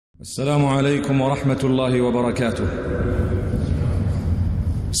السلام عليكم ورحمة الله وبركاته.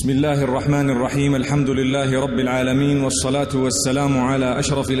 بسم الله الرحمن الرحيم. الحمد لله رب العالمين، والصلاة والسلام على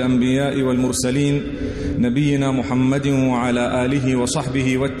أشرف الأنبياء والمرسلين نبينا محمد وعلى آله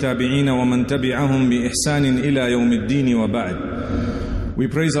وصحبه والتابعين ومن تبعهم بإحسان إلى يوم الدين وبعد. We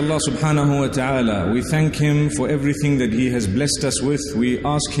praise Allah subhanahu wa ta'ala. We thank Him for everything that He has blessed us with. We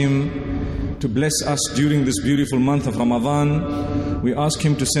ask Him to bless us during this beautiful month of Ramadan. We ask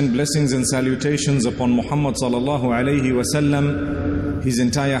Him to send blessings and salutations upon Muhammad sallallahu alayhi wa sallam, his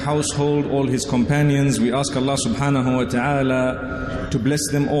entire household, all his companions. We ask Allah subhanahu wa ta'ala to bless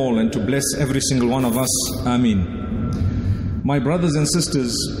them all and to bless every single one of us. Ameen. My brothers and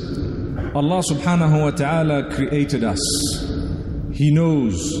sisters, Allah subhanahu wa ta'ala created us. He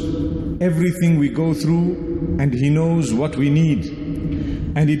knows everything we go through and He knows what we need.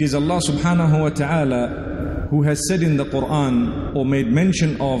 And it is Allah subhanahu wa ta'ala who has said in the Quran or made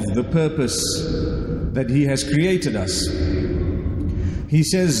mention of the purpose that He has created us. He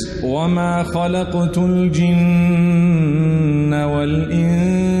says, وَمَا خَلَقْتُ الْجِنَّ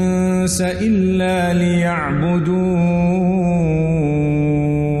وَالْإِنسَ إِلَّا لِيَعْبُدُونَ.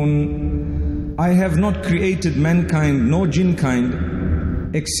 I have not created mankind nor jinkind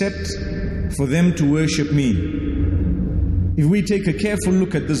except for them to worship me. If we take a careful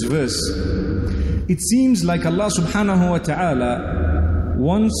look at this verse, it seems like Allah subhanahu wa ta'ala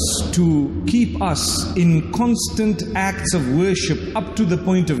wants to keep us in constant acts of worship up to the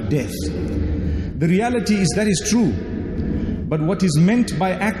point of death. The reality is that is true. But what is meant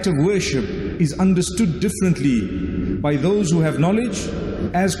by act of worship is understood differently by those who have knowledge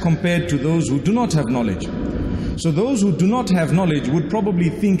as compared to those who do not have knowledge. So those who do not have knowledge would probably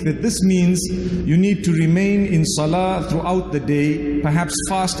think that this means you need to remain in salah throughout the day, perhaps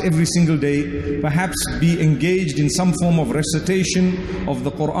fast every single day, perhaps be engaged in some form of recitation of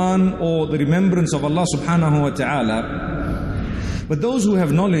the Quran or the remembrance of Allah subhanahu wa ta'ala. But those who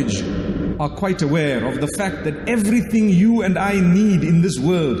have knowledge are quite aware of the fact that everything you and I need in this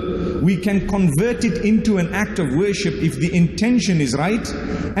world, we can convert it into an act of worship if the intention is right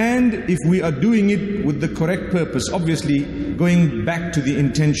and if we are doing it with the correct purpose. Obviously, going back to the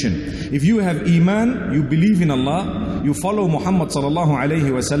intention. If you have Iman, you believe in Allah, you follow Muhammad sallallahu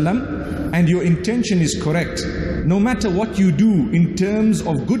alayhi wa sallam, and your intention is correct, no matter what you do in terms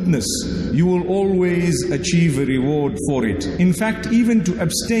of goodness, you will always achieve a reward for it. In fact, even to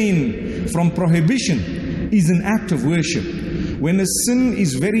abstain from prohibition is an act of worship. When a sin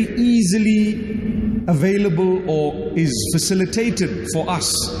is very easily available or is facilitated for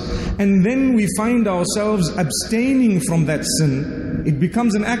us, and then we find ourselves abstaining from that sin, it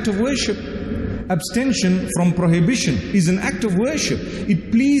becomes an act of worship. Abstention from prohibition is an act of worship.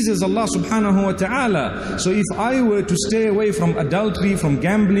 It pleases Allah subhanahu wa ta'ala. So if I were to stay away from adultery, from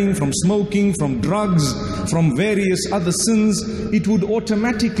gambling, from smoking, from drugs, from various other sins, it would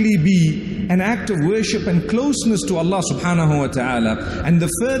automatically be an act of worship and closeness to Allah subhanahu wa ta'ala. And the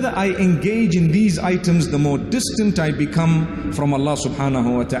further I engage in these items, the more distant I become from Allah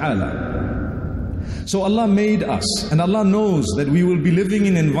subhanahu wa ta'ala. So Allah made us, and Allah knows that we will be living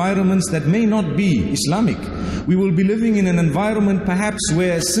in environments that may not be Islamic. We will be living in an environment perhaps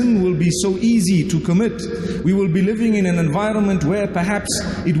where sin will be so easy to commit. We will be living in an environment where perhaps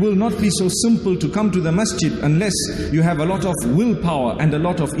it will not be so simple to come to the masjid unless you have a lot of willpower and a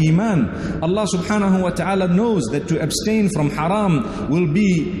lot of iman. Allah subhanahu wa ta'ala knows that to abstain from haram will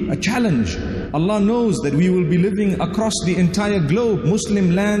be a challenge. Allah knows that we will be living across the entire globe,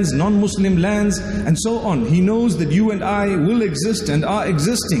 Muslim lands, non-Muslim lands, and so on. He knows that you and I will exist and are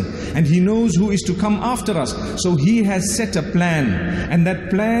existing, and He knows who is to come after us. So He has set a plan, and that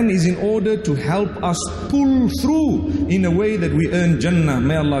plan is in order to help us pull through in a way that we earn Jannah.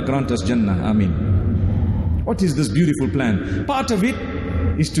 May Allah grant us Jannah. Ameen. What is this beautiful plan? Part of it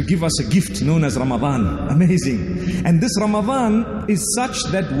is to give us a gift known as Ramadan. Amazing. And this Ramadan is such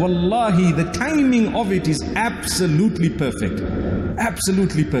that wallahi, the timing of it is absolutely perfect.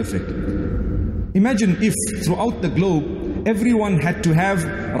 Absolutely perfect. Imagine if throughout the globe everyone had to have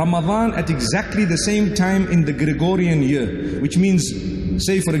Ramadan at exactly the same time in the Gregorian year, which means,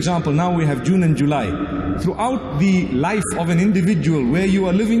 say for example, now we have June and July. Throughout the life of an individual where you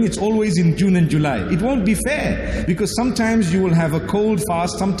are living, it's always in June and July. It won't be fair, because sometimes you will have a cold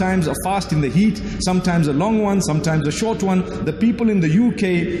fast, sometimes a fast in the heat, sometimes a long one, sometimes a short one. The people in the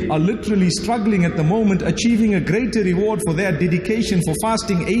UK are literally struggling at the moment, achieving a greater reward for their dedication for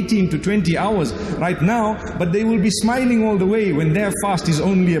fasting 18 to 20 hours right now, but they will be smiling all the way when their fast is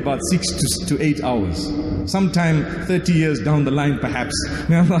only about 6 to 8 hours. sometime 30 years down the line perhaps.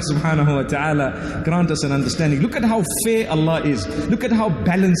 May Allah subhanahu wa ta'ala grant us an understanding. Look at how fair Allah is. Look at how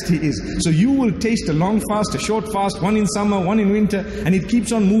balanced He is. So you will taste a long fast, a short fast, one in summer, one in winter, and it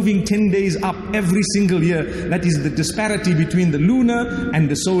keeps on moving 10 days up every single year. That is the disparity between the lunar and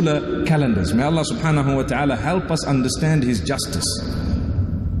the solar calendars. May Allah subhanahu wa ta'ala help us understand His justice.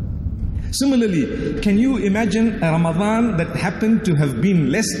 Similarly, can you imagine a Ramadan that happened to have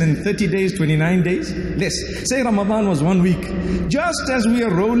been less than 30 days, 29 days? Less. Say Ramadan was 1 week. Just as we are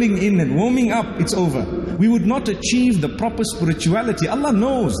rolling in and warming up, it's over. We would not achieve the proper spirituality. Allah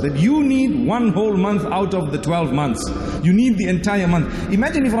knows that you need one whole month out of the 12 months. You need the entire month.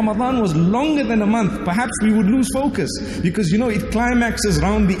 Imagine if Ramadan was longer than a month, perhaps we would lose focus. Because it climaxes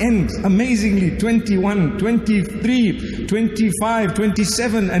round the end. Amazingly, 21, 23, 25,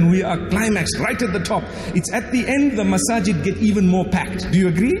 27, and we are climaxed right at the top. It's at the end the masajid get even more packed. Do you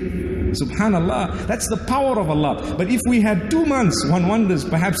agree? Subhanallah, that's the power of Allah. But if we had 2 months, one wonders,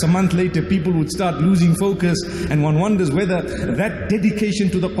 perhaps a month later people would start losing focus, and one wonders whether that dedication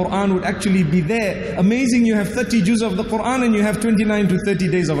to the Quran would actually be there. Amazing, you have 30 juz of the Quran and you have 29 to 30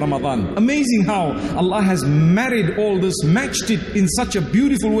 days of Ramadan. Amazing how Allah has married all this, matched it in such a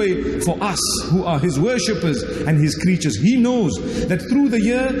beautiful way for us who are His worshippers and His creatures. He knows that through the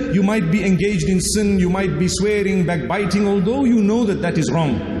year you might be engaged in sin, you might be swearing, backbiting, although you know that that is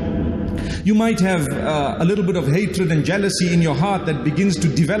wrong. You might have a little bit of hatred and jealousy in your heart that begins to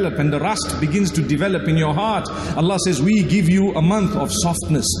develop, and the rust begins to develop in your heart. Allah says, we give you a month of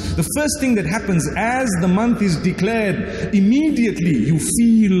softness. The first thing that happens as the month is declared, immediately you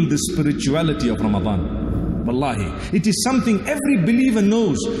feel the spirituality of Ramadan. Wallahi, it is something every believer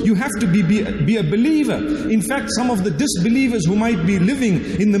knows. You have to be a believer. In fact, some of the disbelievers who might be living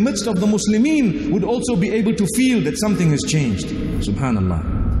in the midst of the Muslimin would also be able to feel that something has changed.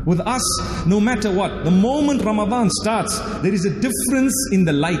 Subhanallah. With us, no matter what, the moment Ramadan starts, there is a difference in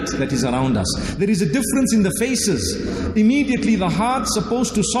the light that is around us. There is a difference in the faces. Immediately the heart's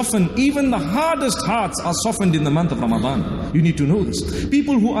supposed to soften. Even the hardest hearts are softened in the month of Ramadan. You need to know this.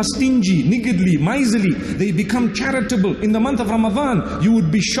 People who are stingy, niggardly, miserly, they become charitable. In the month of Ramadan, you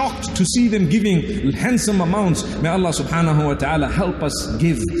would be shocked to see them giving handsome amounts. May Allah subhanahu wa ta'ala help us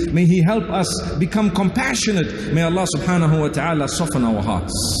give. May He help us become compassionate. May Allah subhanahu wa ta'ala soften our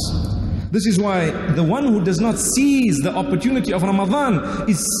hearts. This is why the one who does not seize the opportunity of Ramadan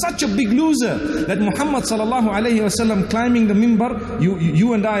is such a big loser, that Muhammad sallallahu alayhi wasallam climbing the mimbar,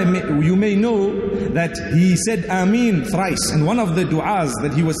 you and I, you may know that he said Ameen thrice. And one of the du'as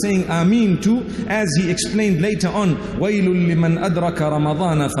that he was saying Ameen to, as he explained later on, وَيْلٌ لِمَنْ أَدْرَكَ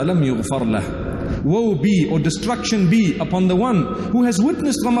رَمَضَانَ فَلَمْ يُغْفَرْ لَهُ. Woe be or destruction be upon the one who has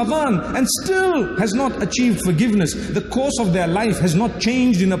witnessed Ramadan and still has not achieved forgiveness. The course of their life has not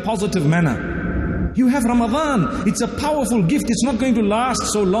changed in a positive manner. You have Ramadan. It's a powerful gift. It's not going to last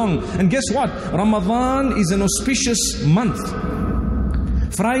so long. And guess what? Ramadan is an auspicious month.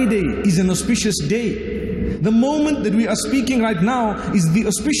 Friday is an auspicious day. The moment that we are speaking right now is the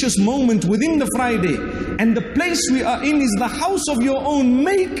auspicious moment within the Friday. And the place we are in is the house of your own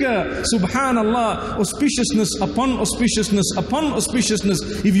Maker. Subhanallah, auspiciousness upon auspiciousness upon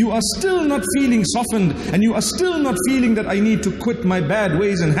auspiciousness. If you are still not feeling softened, and you are still not feeling that I need to quit my bad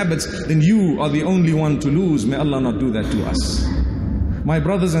ways and habits, then you are the only one to lose. May Allah not do that to us. My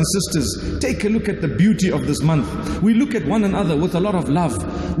brothers and sisters, take a look at the beauty of this month. We look at one another with a lot of love.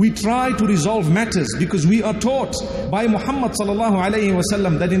 We try to resolve matters because we are taught by Muhammad sallallahu alayhi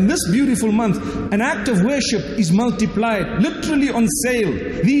wasallam that in this beautiful month, an act of worship is multiplied, literally on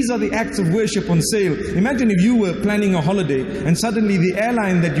sale. These are the acts of worship on sale. Imagine if you were planning a holiday and suddenly the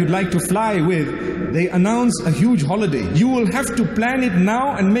airline that you'd like to fly with, they announce a huge holiday. You will have to plan it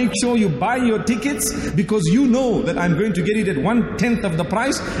now and make sure you buy your tickets, because you know that I'm going to get it at 1/10 of the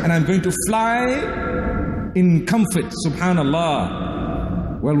price and I'm going to fly in comfort. Subhanallah.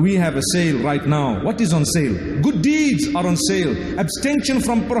 Well, we have a sale right now. What is on sale? Good deeds are on sale. Abstention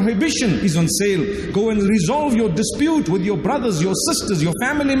from prohibition is on sale. Go and resolve your dispute with your brothers, your sisters, your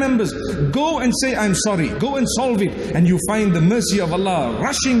family members. Go and say, I'm sorry. Go and solve it. And you find the mercy of Allah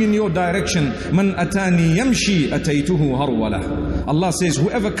rushing in your direction. Man atani yamshi ataytuhu harwala. Allah says,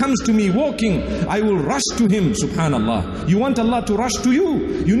 whoever comes to me walking, I will rush to him. Subhanallah. You want Allah to rush to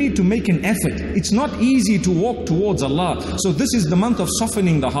you? You need to make an effort. It's not easy to walk towards Allah. So this is the month of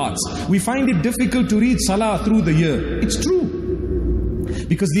softening the hearts. We find it difficult to read salah through the year. It's true.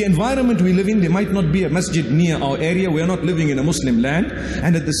 Because the environment we live in, there might not be a masjid near our area. We are not living in a Muslim land.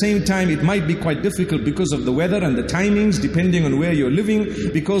 And at the same time, it might be quite difficult because of the weather and the timings, depending on where you're living,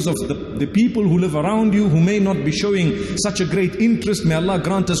 because of the people who live around you who may not be showing such a great interest. May Allah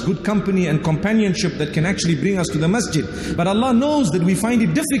grant us good company and companionship that can actually bring us to the masjid. But Allah knows that we find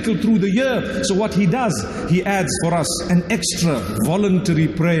it difficult through the year. So what He does, He adds for us an extra voluntary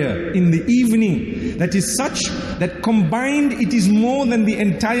prayer in the evening that is such that combined it is more than the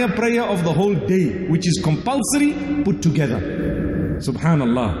entire prayer of the whole day, which is compulsory put together.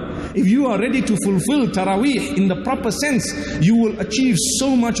 Subhanallah. If you are ready to fulfill Taraweeh in the proper sense, you will achieve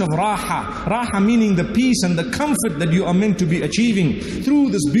so much of Raha. Raha meaning the peace and the comfort that you are meant to be achieving through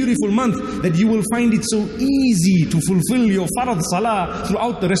this beautiful month, that you will find it so easy to fulfill your Farad Salah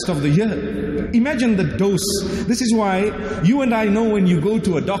throughout the rest of the year. Imagine the dose. This is why you and I know when you go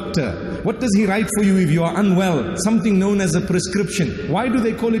to a doctor, what does he write for you if you are unwell? Something known as a prescription. Why do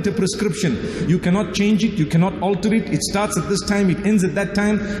they call it a prescription? You cannot change it, you cannot alter it. It starts at this time, it ends at that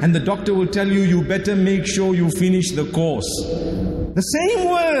time, and the doctor will tell you, you better make sure you finish the course. The same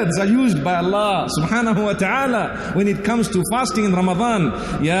words are used by Allah subhanahu wa ta'ala when it comes to fasting in Ramadan.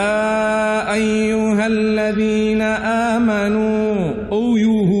 Ya ayyuhalladhina amanu, O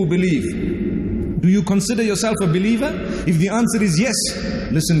you who believe. Do you consider yourself a believer? If the answer is yes,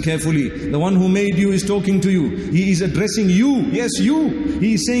 listen carefully. The one who made you is talking to you. He is addressing you. Yes, you.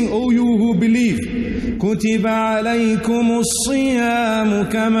 He is saying, O you who believe. كُتِبَ عَلَيْكُمُ الصِّيَامُ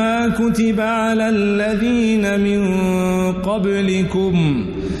كَمَا كُتِبَ عَلَى الَّذِينَ مِن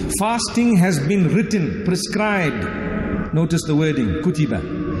قَبْلِكُمْ. Fasting has been written, prescribed. Notice the wording, kutiba.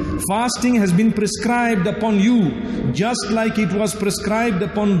 Fasting has been prescribed upon you, just like it was prescribed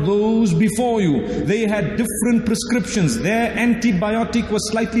upon those before you. They had different prescriptions. Their antibiotic was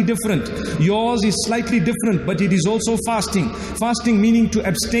slightly different. Yours is slightly different, but it is also fasting. Fasting meaning to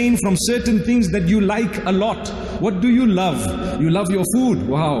abstain from certain things that you like a lot. What do you love? You love your food.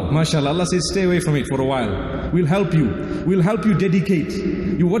 Wow, mashallah. Allah says stay away from it for a while. We'll help you. We'll help you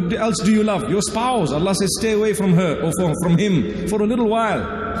dedicate. What else do you love? Your spouse. Allah says stay away from her or from him for a little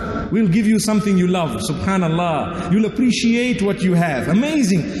while. We'll give you something you love. Subhanallah. You'll appreciate what you have.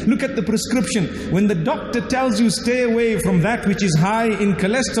 Amazing. Look at the prescription. When the doctor tells you stay away from that which is high in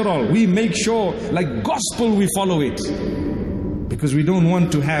cholesterol, we make sure, like gospel, we follow it. Because we don't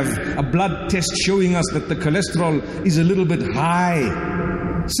want to have a blood test showing us that the cholesterol is a little bit high.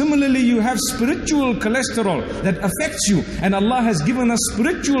 Similarly, you have spiritual cholesterol that affects you, and Allah has given us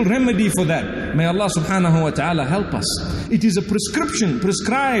spiritual remedy for that. May Allah subhanahu wa ta'ala help us. It is a prescription,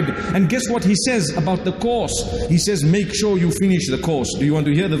 prescribed, and guess what He says about the course? He says, make sure you finish the course. Do you want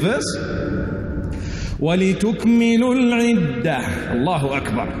to hear the verse? وَلِتُكْمِلُوا الْعِدَّةِ Allahu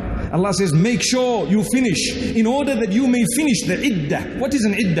Akbar. Allah says, make sure you finish, in order that you may finish the iddah. What is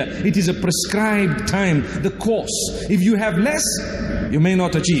an iddah? It is a prescribed time, the course. If you have less, you may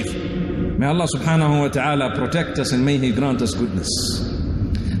not achieve. May Allah subhanahu wa ta'ala protect us, and may He grant us goodness.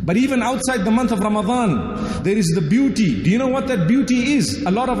 But even outside the month of Ramadan, there is the beauty. Do you know what that beauty is?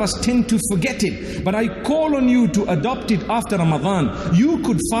 A lot of us tend to forget it. But I call on you to adopt it after Ramadan. You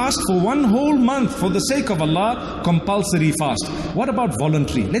could fast for one whole month for the sake of Allah, compulsory fast. What about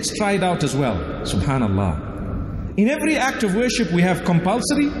voluntary? Let's try it out as well. Subhanallah. In every act of worship we have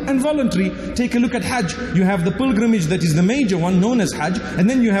compulsory and voluntary. Take a look at Hajj. You have the pilgrimage that is the major one, known as Hajj, and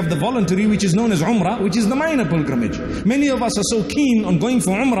then you have the voluntary, which is known as Umrah, which is the minor pilgrimage. Many of us are so keen on going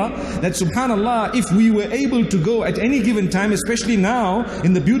for Umrah that subhanallah, if we were able to go at any given time, especially now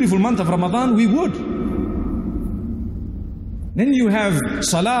in the beautiful month of Ramadan, we would. Then you have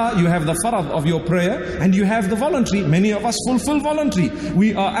salah, you have the farad of your prayer, and you have the voluntary. Many of us fulfill voluntary.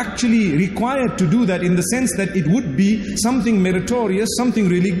 We are actually required to do that in the sense that it would be something meritorious, something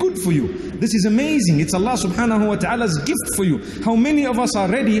really good for you. This is amazing. It's Allah subhanahu wa ta'ala's gift for you. How many of us are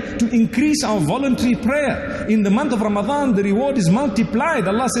ready to increase our voluntary prayer? In the month of Ramadan, the reward is multiplied.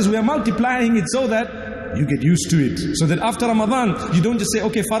 Allah says we are multiplying it so that you get used to it. So that after Ramadan, you don't just say,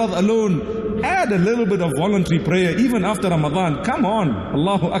 okay, farad alone. Add a little bit of voluntary prayer even after Ramadan. Come on.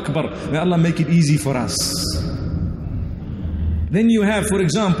 Allahu Akbar. May Allah make it easy for us. Then you have, for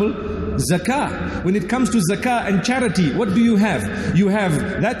example, zakah. When it comes to zakah and charity, what do you have? You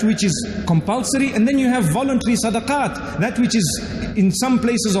have that which is compulsory, and then you have voluntary sadaqat. That which is in some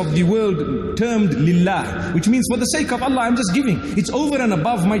places of the world termed lillah, which means for the sake of Allah, I'm just giving. It's over and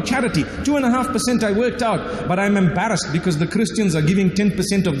above my charity. 2.5% I worked out, but I'm embarrassed because the Christians are giving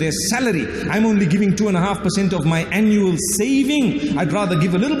 10% of their salary. I'm only giving 2.5% of my annual saving. I'd rather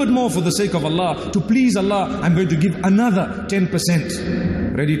give a little bit more for the sake of Allah. To please Allah, I'm going to give another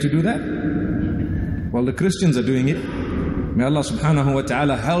 10%. Ready to do that? Well, the Christians are doing it. May Allah subhanahu wa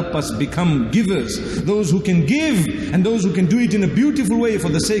ta'ala help us become givers, those who can give and those who can do it in a beautiful way for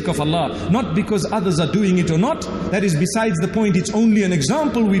the sake of Allah, not because others are doing it or not. That is besides the point. It's only an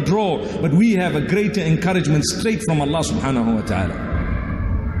example we draw, but we have a greater encouragement straight from Allah subhanahu wa ta'ala.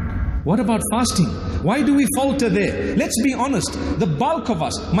 What about fasting? Why do we falter there? Let's be honest, the bulk of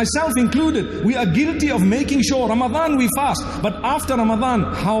us, myself included, we are guilty of making sure Ramadan we fast. But after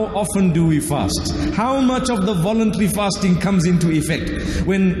Ramadan, how often do we fast? How much of the voluntary fasting comes into effect?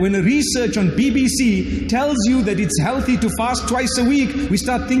 When a research on BBC tells you that it's healthy to fast twice a week, we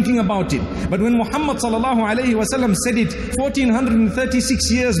start thinking about it. But when Muhammad ﷺ said it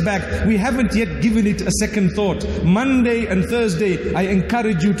 1436 years back, we haven't yet given it a second thought. Monday and Thursday, I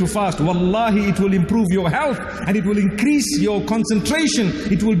encourage you to fast. Wallahi, it will improve your health and it will increase your concentration.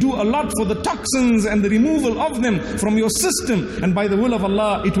 It will do a lot for the toxins and the removal of them from your system. And by the will of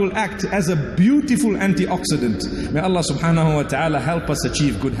Allah, it will act as a beautiful antioxidant. May Allah subhanahu wa ta'ala help us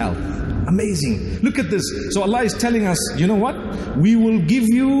achieve good health. Amazing. Look at this. So Allah is telling us, you know what? We will give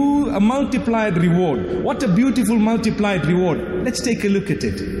you a multiplied reward. What a beautiful multiplied reward. Let's take a look at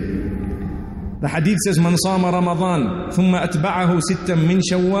it. The hadith says, "Man sama Ramadan, thumma atba'ahu sittan min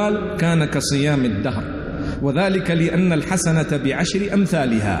Shawwal, kana ka siyam ad-dahr. وَذَلِكَ لِأَنَّ الْحَسَنَةَ بِعَشْرِ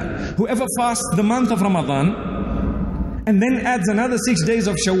أَمْثَالِهَا." Whoever fasts the month of Ramadan and then adds another 6 days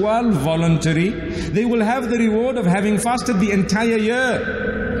of Shawwal voluntary, they will have the reward of having fasted the entire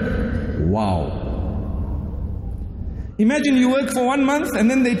year. Wow. Imagine you work for 1 month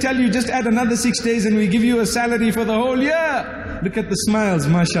and then they tell you just add another 6 days and we give you a salary for the whole year. Look at the smiles,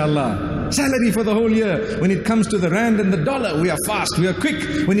 mashallah. Salary for the whole year. When it comes to the rand and the dollar, we are fast, we are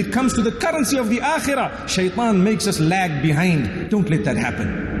quick. When it comes to the currency of the akhirah, shaitan makes us lag behind. Don't let that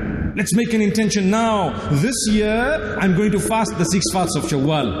happen. Let's make an intention now. This year, I'm going to fast the 6 fasts of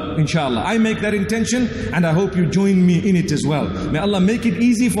Shawwal, inshallah. I make that intention and I hope you join me in it as well. May Allah make it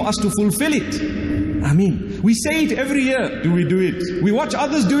easy for us to fulfill it. Ameen. We say it every year. Do we do it? We watch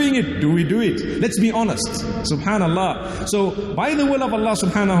others doing it. Do we do it? Let's be honest. Subhanallah. So, by the will of Allah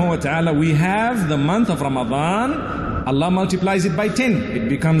subhanahu wa ta'ala, we have the month of Ramadan. Allah multiplies it by 10. It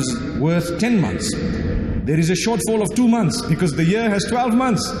becomes worth 10 months. There is a shortfall of 2 months because the year has 12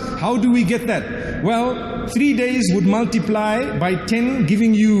 months. How do we get that? Well, 3 days would multiply by 10,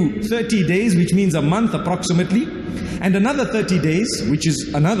 giving you 30 days, which means a month approximately. And another 30 days, which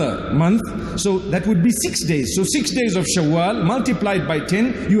is another month. So that would be 6 days. So 6 days of Shawwal multiplied by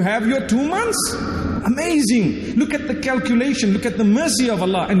 10, you have your 2 months. Amazing. Look at the calculation. Look at the mercy of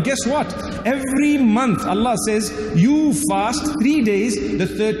Allah. And guess what? Every month Allah says, you fast 3 days, the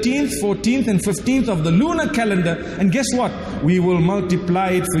 13th, 14th and 15th of the lunar calendar. And guess what? We will multiply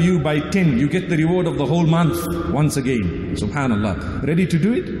it for you by 10. You get the reward of the whole month once again. Subhanallah. Ready to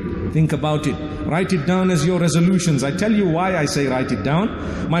do it? Think about it. Write it down as your resolutions. I tell you why I say write it down.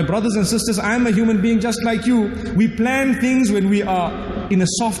 My brothers and sisters, I am a human being just like you. We plan things when we are in a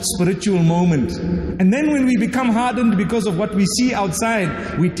soft spiritual moment. And then when we become hardened because of what we see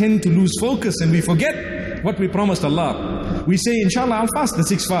outside, we tend to lose focus and we forget what we promised Allah. We say, inshallah, I'll fast the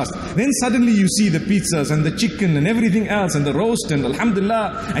 6 fasts. Then suddenly you see the pizzas and the chicken and everything else and the roast and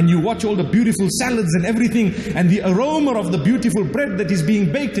alhamdulillah, and you watch all the beautiful salads and everything and the aroma of the beautiful bread that is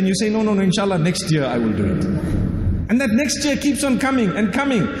being baked, and you say, no, inshallah, next year I will do it. And that next year keeps on coming and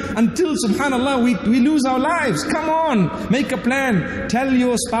coming until, subhanallah, we lose our lives. Come on, make a plan. Tell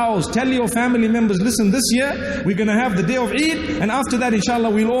your spouse, tell your family members, listen, this year we're going to have the day of Eid, and after that,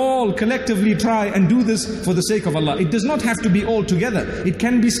 inshallah, we'll all collectively try and do this for the sake of Allah. It does not have to be all together. It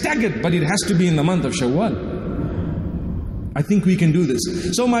can be staggered, but it has to be in the month of Shawwal. I think we can do this.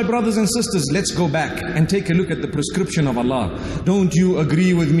 So my brothers and sisters, let's go back and take a look at the prescription of Allah. Don't you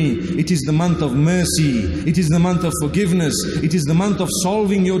agree with me? It is the month of mercy. It is the month of forgiveness. It is the month of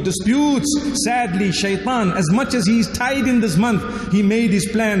solving your disputes. Sadly, shaitan, as much as he is tied in this month, he made his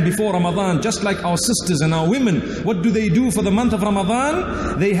plan before Ramadan, just like our sisters and our women. What do they do for the month of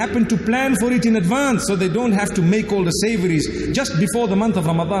Ramadan? They happen to plan for it in advance, so they don't have to make all the savories. Just before the month of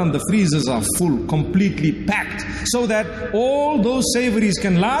Ramadan, the freezers are full, completely packed, so that all those savories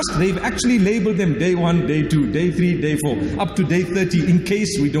can last. They've actually labeled them day 1, day 2, day 3, day 4, up to day 30 in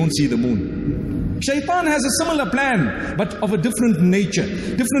case we don't see the moon. Shaitan has a similar plan, but of a different nature.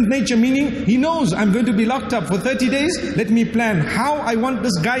 Different nature meaning, he knows I'm going to be locked up for 30 days. Let me plan how I want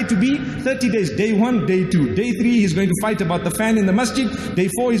this guy to be. 30 days, day 1, day 2. Day 3, he's going to fight about the fan in the masjid. Day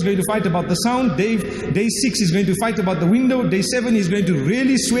 4, he's going to fight about the sound. Day 6, he's going to fight about the window. Day 7, he's going to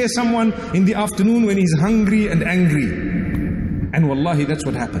really swear someone in the afternoon when he's hungry and angry. And wallahi, that's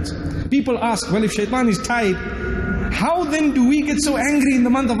what happens. People ask, well, if shaitan is tied, How then do we get so angry in the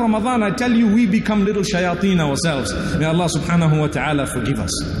month of Ramadan? I tell you, we become little shayateen ourselves. May Allah subhanahu wa ta'ala forgive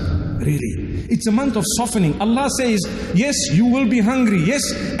us. Really. It's a month of softening. Allah says, yes, you will be hungry. Yes,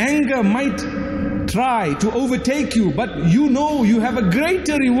 anger might try to overtake you, but you know you have a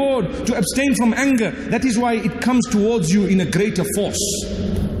greater reward to abstain from anger. That is why it comes towards you in a greater force.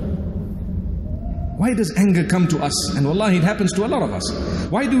 Why does anger come to us? And wallahi, it happens to a lot of us.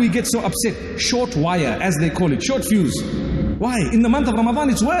 Why do we get so upset? Short wire, as they call it, short fuse. Why? In the month of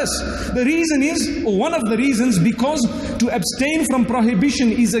Ramadan it's worse. The reason is, or one of the reasons, because to abstain from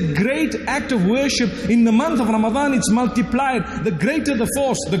prohibition is a great act of worship. In the month of Ramadan it's multiplied. The greater the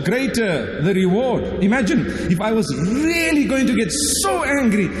force, the greater the reward. Imagine if I was really going to get so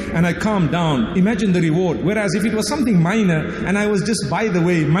angry and I calmed down. Imagine the reward. Whereas if it was something minor and I was just, by the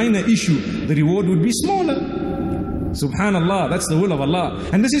way, minor issue, the reward would be smaller. Subhanallah, that's the will of Allah.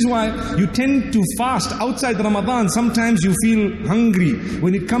 And this is why you tend to fast outside Ramadan. Sometimes you feel hungry.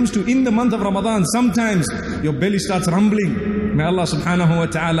 When it comes to in the month of Ramadan, sometimes your belly starts rumbling. May Allah subhanahu wa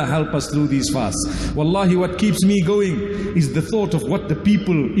ta'ala help us through these fasts. Wallahi, what keeps me going is the thought of what the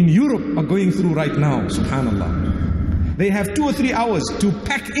people in Europe are going through right now. Subhanallah. They have 2 or 3 hours to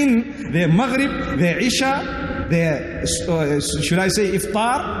pack in their Maghrib, their Isha, their, should I say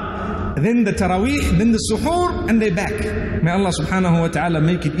Iftar, then the Taraweeh, then the Suhoor, and they're back. May Allah subhanahu wa ta'ala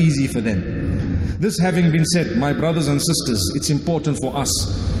make it easy for them. This having been said, my brothers and sisters, it's important for us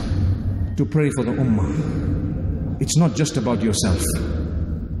to pray for the Ummah. It's not just about yourself.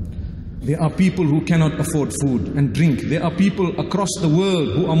 There are people who cannot afford food and drink. There are people across the world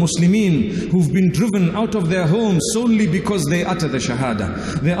who are Muslimin, who've been driven out of their homes solely because they utter the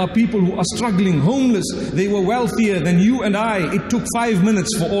Shahada. There are people who are struggling, homeless. They were wealthier than you and I. It took 5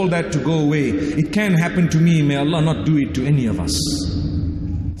 minutes for all that to go away. It can happen to me. May Allah not do it to any of us.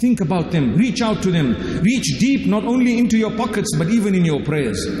 Think about them. Reach out to them. Reach deep, not only into your pockets, but even in your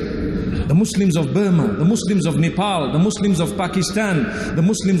prayers. The Muslims of Burma, the Muslims of Nepal, the Muslims of Pakistan, the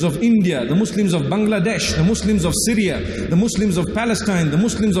Muslims of India, the Muslims of Bangladesh, the Muslims of Syria, the Muslims of Palestine, the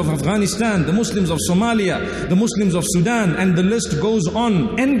Muslims of Afghanistan, the Muslims of Somalia, the Muslims of Sudan, and the list goes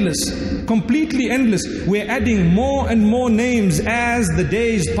on, endless, completely endless. We're adding more and more names as the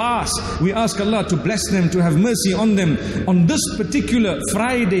days pass. We ask Allah to bless them, to have mercy on them. On this particular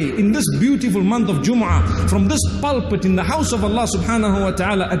Friday, in this beautiful month of Jumu'ah, from this pulpit in the house of Allah subhanahu wa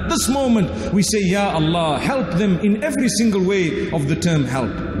ta'ala, at this moment, we say, Ya Allah, help them in every single way of the term help.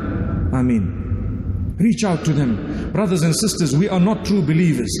 Ameen. Reach out to them. Brothers and sisters, we are not true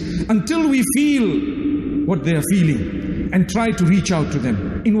believers until we feel what they are feeling and try to reach out to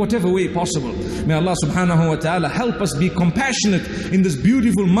them in whatever way possible. May Allah subhanahu wa ta'ala help us be compassionate in this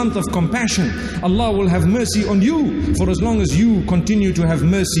beautiful month of compassion. Allah will have mercy on you for as long as you continue to have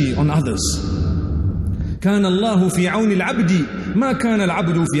mercy on others. كان الله في عون العبد ما كان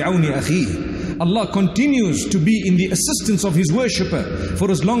العبد في عون أخيه. Allah continues to be in the assistance of His worshipper for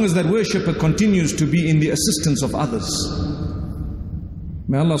as long as that worshipper continues to be in the assistance of others.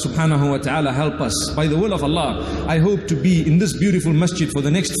 May Allah subhanahu wa ta'ala help us. By the will of Allah, I hope to be in this beautiful masjid for the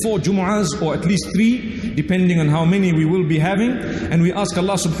next 4 Jumu'ahs, or at least 3, depending on how many we will be having. And we ask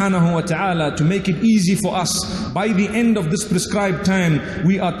Allah subhanahu wa ta'ala to make it easy for us. By the end of this prescribed time,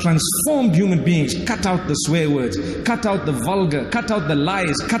 we are transformed human beings. Cut out the swear words, cut out the vulgar, cut out the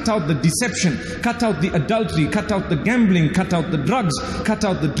lies, cut out the deception, cut out the adultery, cut out the gambling, cut out the drugs, cut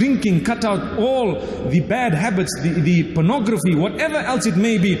out the drinking, cut out all the bad habits, the pornography, whatever else it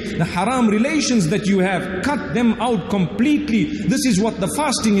may be, the haram relations that you have, cut them out completely. This is what the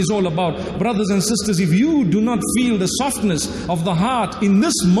fasting is all about. Brothers and sisters, if you do not feel the softness of the heart in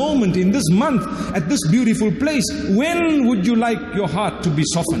this moment, in this month, at this beautiful place, when would you like your heart to be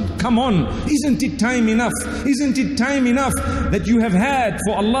softened? Come on, isn't it time enough? Isn't it time enough that you have had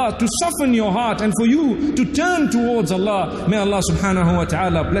for Allah to soften your heart and for you to turn towards Allah? May Allah subhanahu wa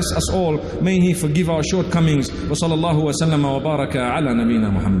ta'ala bless us all. May He forgive our shortcomings. Wa sallallahu wa sallama wa baraka ala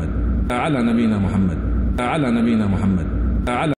nabina Muhammad. Ala nabina Muhammad. Ala nabina Muhammad.